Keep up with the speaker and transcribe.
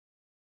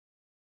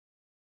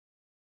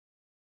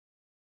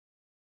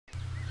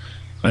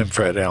I'm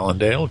Fred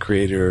Allendale,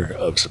 creator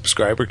of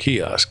Subscriber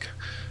Kiosk.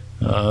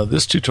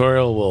 This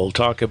tutorial will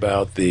talk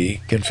about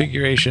the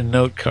configuration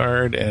note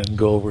card and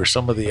go over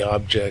some of the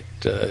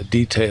object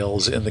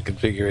details in the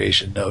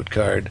configuration note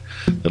card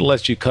that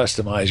lets you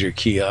customize your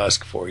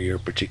kiosk for your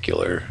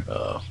particular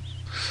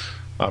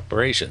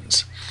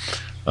operations.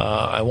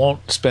 I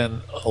won't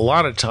spend a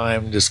lot of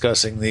time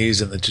discussing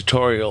these in the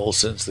tutorial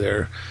since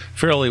they're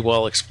fairly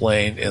well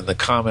explained in the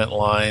comment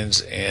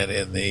lines and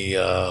in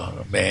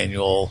the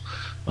manual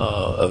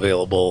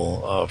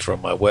available from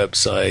my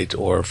website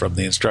or from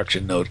the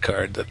instruction note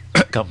card that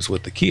comes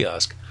with the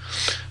kiosk.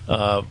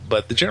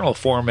 But the general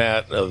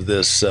format of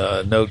this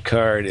note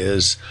card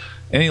is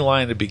any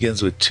line that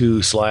begins with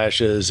 2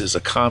 slashes is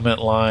a comment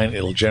line.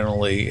 It'll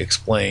generally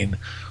explain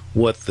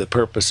what the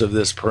purpose of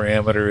this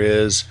parameter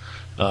is.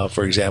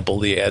 For example,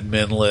 the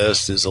admin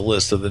list is a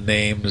list of the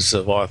names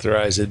of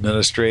authorized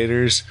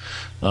administrators,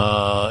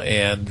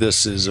 and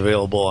this is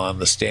available on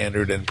the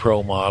standard and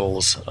pro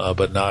models,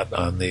 but not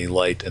on the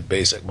light and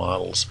basic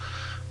models.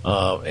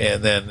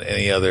 And then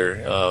any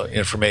other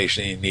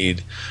information you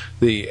need.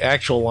 The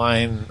actual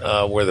line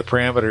where the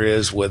parameter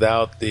is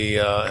without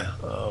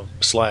the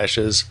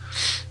slashes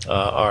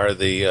are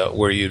the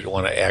where you'd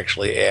want to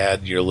actually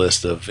add your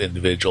list of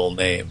individual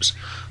names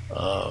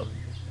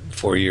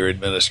for your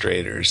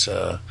administrators.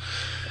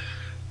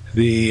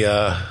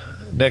 The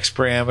next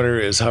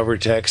parameter is hover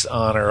text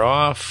on or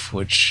off,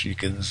 which you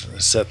can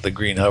set the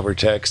green hover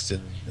text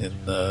in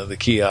the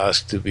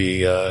kiosk to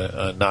be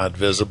not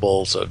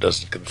visible so it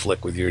doesn't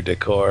conflict with your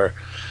decor.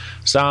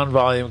 Sound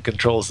volume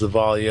controls the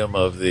volume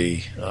of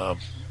the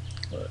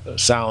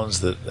sounds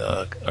that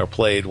are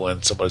played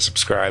when somebody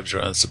subscribes or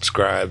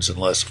unsubscribes,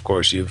 unless of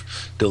course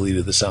you've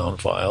deleted the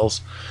sound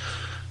files.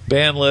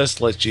 Ban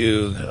list lets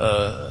you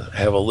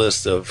have a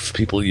list of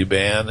people you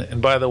ban. And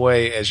by the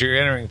way, as you're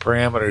entering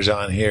parameters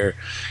on here,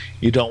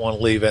 you don't want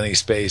to leave any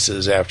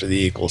spaces after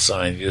the equal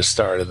sign. You just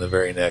start in the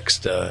very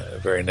next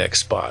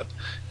spot.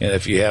 And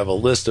if you have a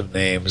list of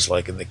names,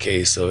 like in the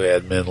case of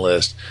admin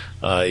list,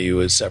 you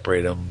would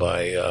separate them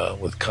by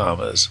with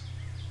commas.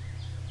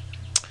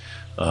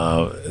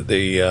 And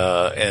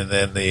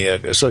then the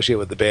associated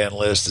with the ban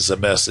list is a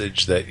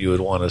message that you would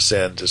want to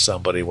send to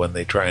somebody when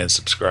they try and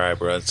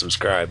subscribe or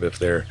unsubscribe if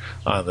they're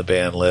on the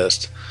ban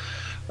list.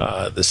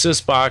 The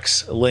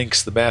sysbox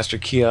links the master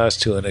kiosk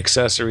to an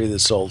accessory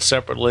that's sold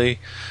separately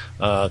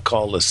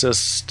called a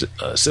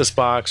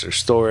sysbox or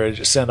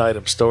storage, send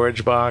item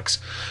storage box.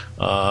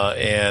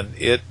 And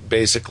it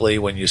basically,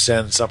 when you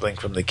send something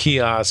from the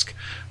kiosk,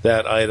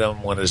 that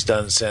item, when it's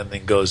done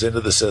sending, goes into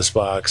the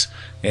sysbox,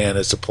 and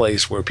it's a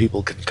place where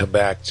people can come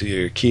back to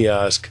your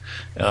kiosk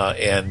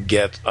and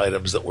get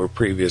items that were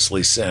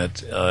previously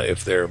sent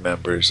if they're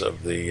members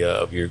of the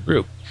of your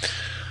group.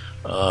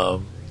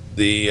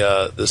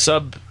 The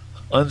sub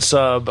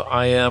unsub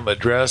IM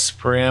address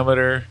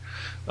parameter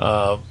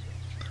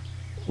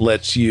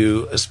lets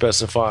you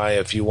specify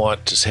if you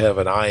want to have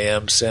an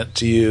IM sent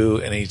to you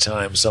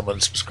anytime someone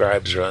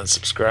subscribes or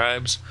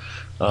unsubscribes.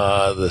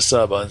 The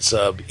sub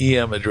unsub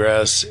EM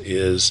address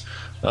is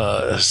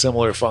a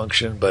similar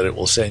function, but it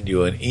will send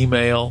you an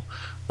email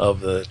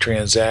of the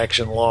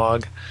transaction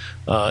log.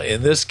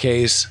 In this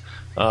case,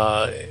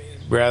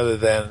 rather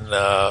than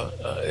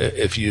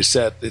if you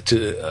set it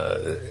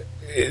to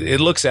it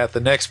looks at the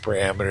next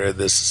parameter,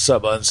 this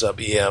sub unsub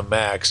EM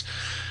max,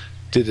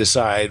 to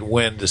decide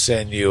when to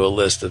send you a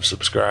list of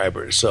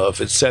subscribers. So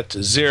if it's set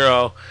to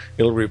 0,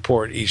 it'll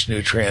report each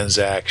new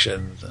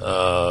transaction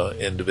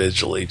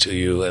individually to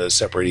you in a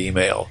separate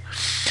email.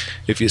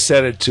 If you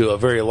set it to a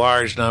very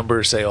large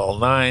number, say all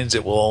 9s,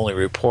 it will only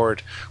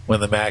report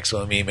when the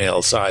maximum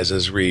email size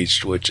is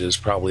reached, which is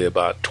probably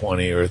about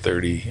 20 or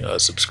 30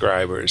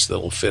 subscribers that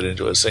will fit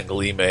into a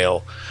single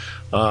email.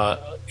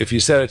 If you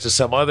set it to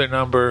some other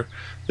number,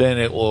 then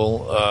it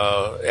will,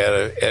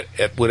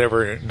 at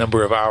whatever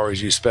number of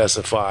hours you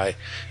specify,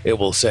 it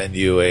will send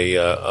you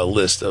a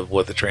list of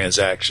what the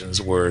transactions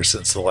were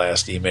since the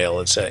last email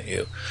it sent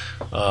you.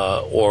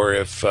 Or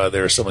if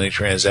there are so many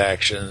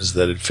transactions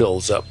that it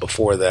fills up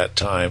before that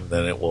time,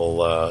 then it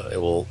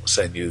will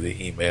send you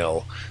the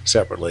email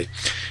separately.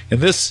 And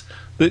these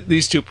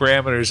two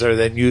parameters are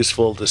then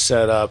useful to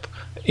set up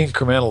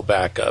incremental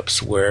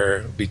backups,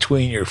 where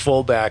between your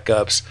full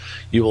backups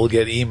you will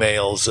get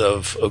emails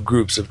of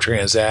groups of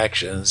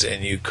transactions,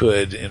 and you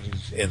could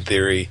in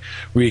theory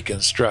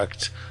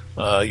reconstruct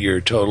your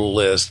total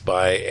list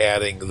by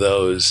adding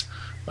those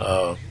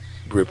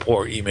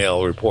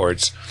email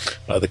reports,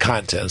 the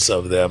contents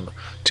of them,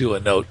 to a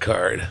note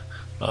card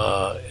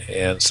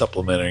and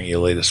supplementing your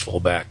latest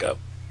full backup.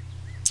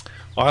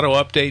 Auto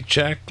update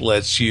check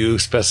lets you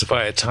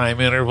specify a time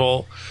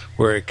interval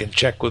where it can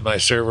check with my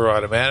server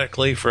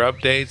automatically for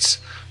updates.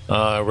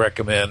 I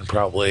recommend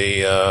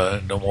probably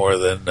no more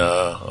than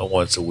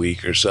once a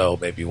week or so,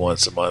 maybe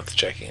once a month,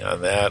 checking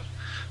on that.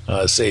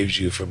 Saves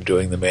you from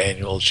doing the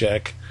manual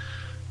check.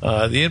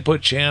 The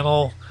input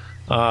channel,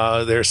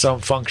 there are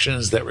some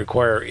functions that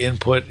require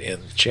input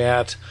in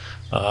chat.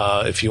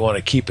 If you want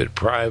to keep it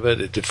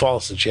private, it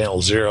defaults to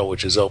channel 0,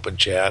 which is open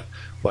chat,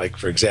 like,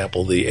 for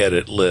example, the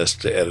edit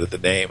list to edit the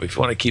name. If you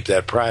want to keep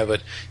that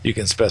private, you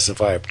can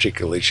specify a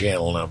particular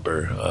channel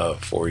number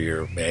for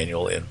your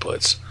manual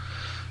inputs.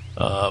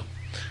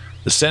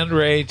 The send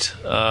rate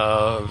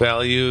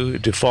value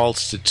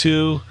defaults to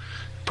 2.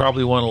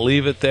 Probably want to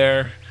leave it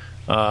there.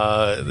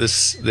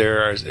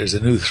 There's a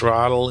new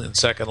throttle in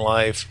Second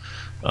Life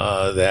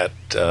that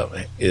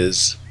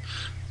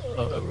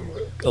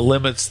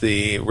limits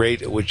the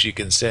rate at which you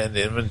can send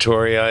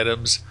inventory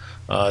items.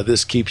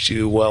 This keeps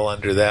you well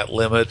under that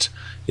limit.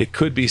 It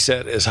could be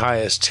set as high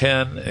as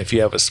 10. If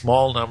you have a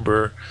small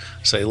number,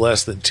 say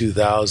less than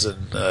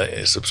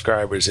 2,000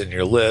 subscribers in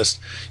your list,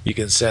 you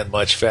can send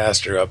much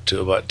faster, up to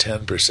about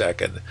 10 per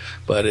second.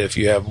 But if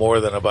you have more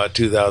than about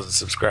 2,000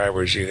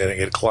 subscribers, you're going to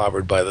get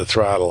clobbered by the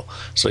throttle.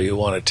 So you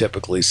want to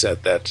typically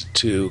set that to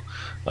 2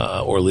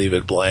 or leave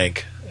it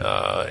blank,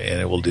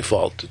 and it will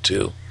default to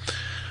 2.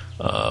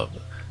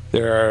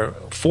 There are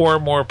 4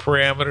 more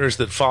parameters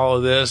that follow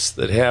this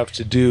that have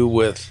to do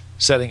with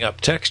setting up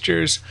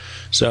textures.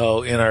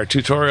 So in our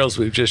tutorials,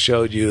 we've just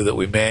showed you that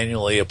we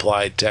manually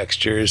applied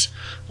textures,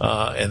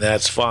 and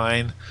that's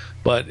fine.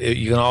 But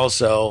you can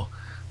also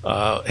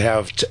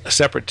have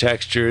separate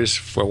textures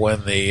for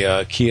when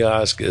the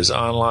kiosk is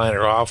online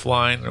or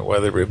offline, or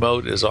whether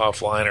remote is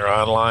offline or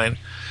online.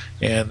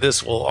 And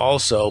this will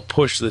also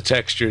push the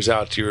textures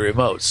out to your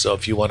remotes. So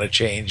if you want to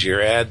change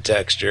your add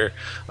texture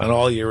on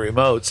all your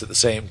remotes at the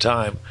same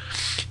time,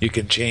 you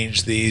can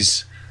change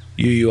these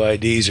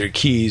UUIDs or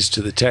keys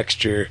to the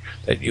texture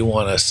that you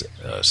want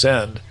to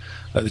send,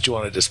 that you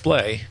want to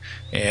display,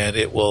 and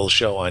it will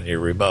show on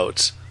your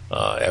remotes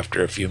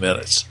after a few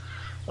minutes.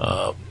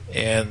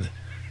 And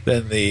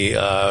then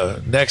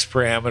the next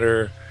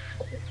parameter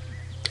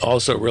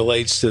also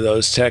relates to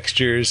those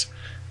textures,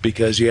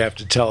 because you have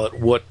to tell it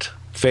what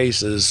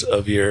faces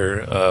of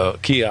your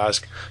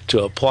kiosk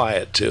to apply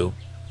it to.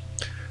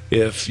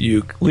 If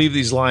you leave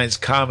these lines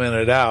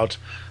commented out,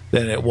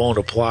 then it won't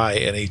apply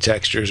any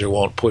textures or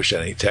won't push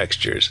any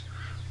textures.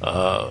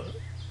 But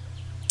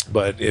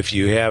if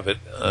you have it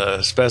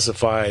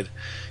specified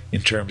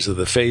in terms of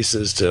the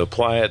faces to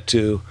apply it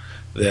to,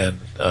 then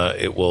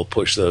it will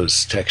push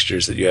those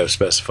textures that you have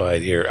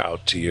specified here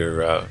out to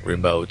your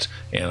remote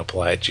and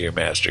apply it to your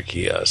master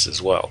kiosk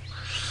as well.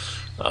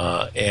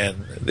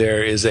 And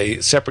there is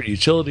a separate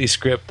utility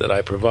script that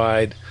I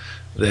provide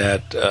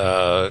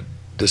that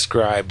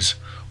describes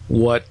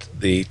what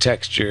the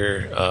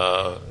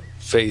texture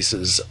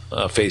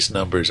face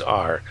numbers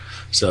are.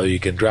 So you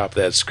can drop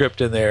that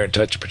script in there and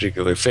touch a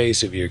particular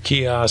face of your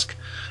kiosk.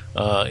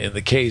 In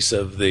the case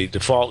of the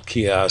default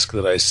kiosk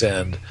that I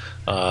send,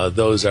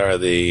 those are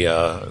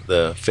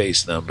the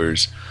face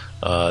numbers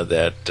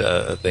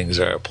that things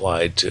are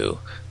applied to.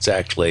 It's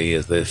actually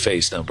the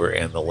face number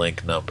and the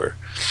link number.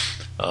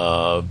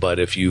 But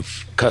if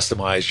you've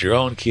customized your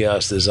own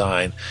kiosk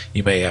design,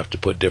 you may have to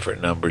put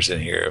different numbers in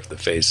here if the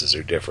faces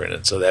are different,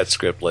 and so that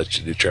script lets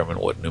you determine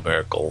what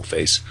numerical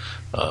face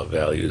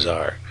values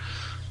are.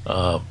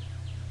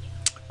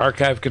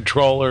 Archive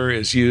controller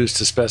is used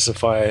to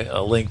specify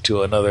a link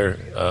to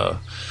another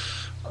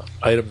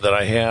item that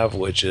I have,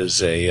 which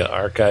is a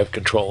archive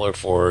controller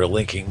for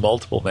linking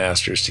multiple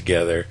masters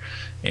together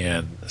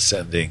and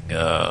sending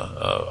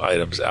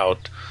items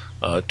out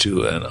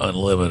to an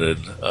unlimited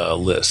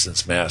list.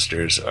 Since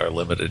masters are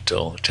limited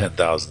to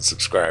 10,000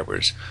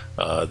 subscribers,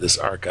 this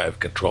archive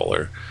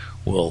controller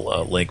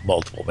will link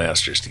multiple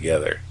masters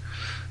together.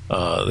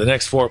 The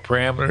next 4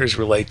 parameters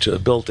relate to a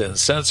built-in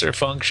sensor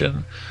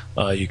function.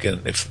 You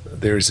can,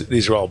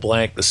 these are all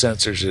blank, the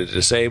sensors are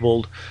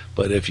disabled,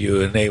 but if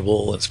you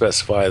enable and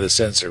specify the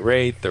sensor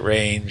rate, the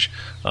range,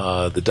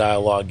 the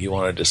dialog you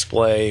want to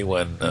display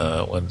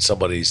when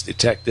somebody's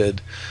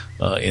detected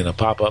in a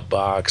pop-up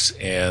box,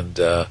 and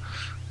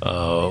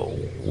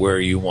where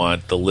you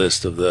want the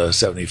list of the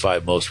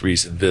 75 most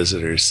recent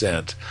visitors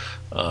sent,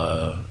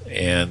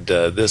 and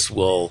this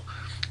will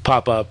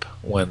pop up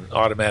when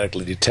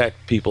automatically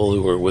detect people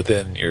who are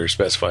within your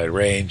specified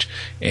range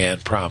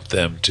and prompt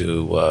them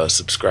to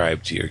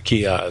subscribe to your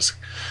kiosk,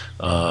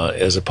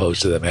 as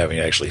opposed to them having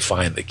to actually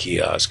find the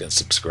kiosk and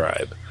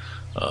subscribe.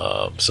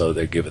 So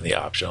they're given the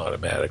option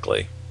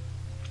automatically.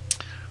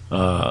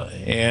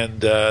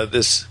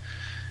 This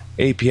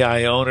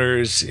API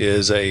owners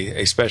is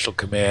a special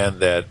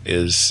command that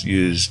is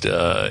used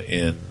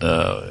in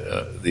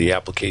the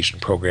application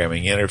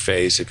programming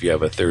interface. If you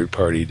have a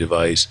third-party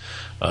device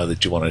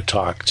that you want to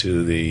talk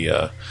to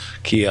the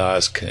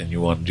kiosk and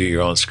you want to do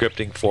your own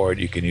scripting for it,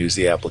 you can use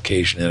the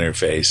application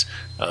interface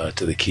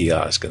to the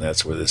kiosk, and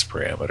that's where this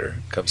parameter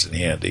comes in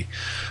handy.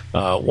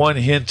 One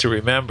hint to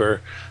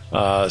remember: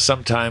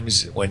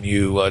 sometimes when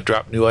you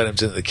drop new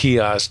items into the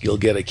kiosk, you'll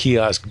get a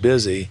kiosk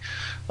busy.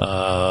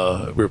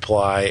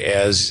 reply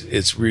as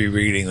it's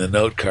rereading the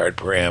note card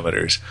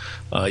parameters.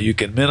 You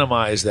can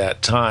minimize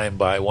that time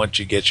by, once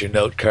you get your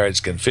note cards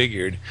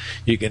configured,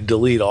 you can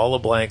delete all the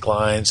blank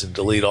lines and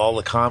delete all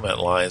the comment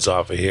lines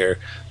off of here.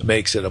 It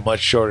makes it a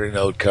much shorter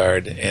note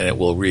card, and it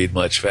will read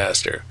much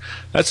faster.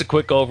 That's a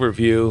quick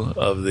overview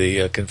of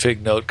the config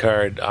note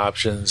card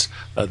options.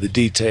 The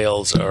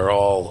details are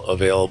all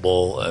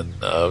available and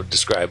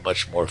described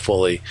much more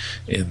fully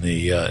in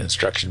the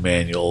instruction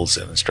manuals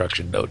and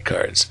instruction note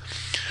cards.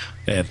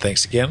 And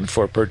thanks again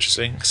for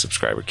purchasing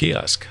Subscriber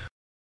Kiosk.